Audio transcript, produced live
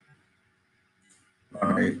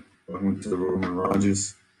All right, welcome to the Roman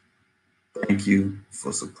Rogers. Thank you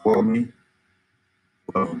for supporting me.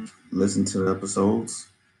 Listen to the episodes.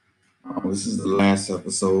 This is the last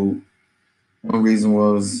episode. One reason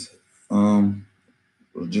was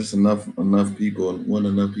just enough people,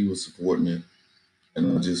 wasn't enough people supporting it,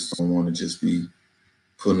 and I just don't want to just be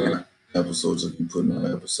putting out episodes, just be putting out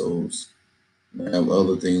episodes. I have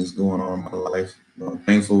other things going on in my life. I'm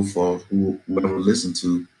thankful for whoever listened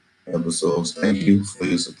to episodes. Thank you for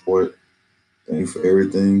your support. Thank you for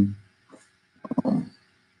everything. Um,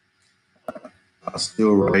 I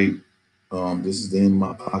still write. This is the end of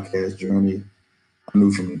my podcast journey. I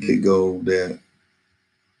knew from the get go that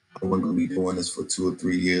I wasn't going to be doing this for 2 or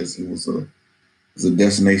 3 years. It was a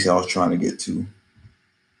destination I was trying to get to.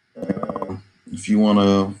 If you want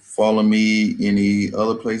to follow me any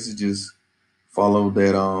other places, just follow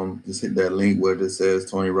that. Just hit that link where it says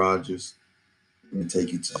Tony Rogers, and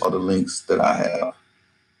take you to all the links that I have.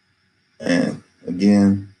 And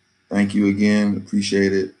again, thank you again.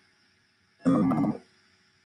 Appreciate it.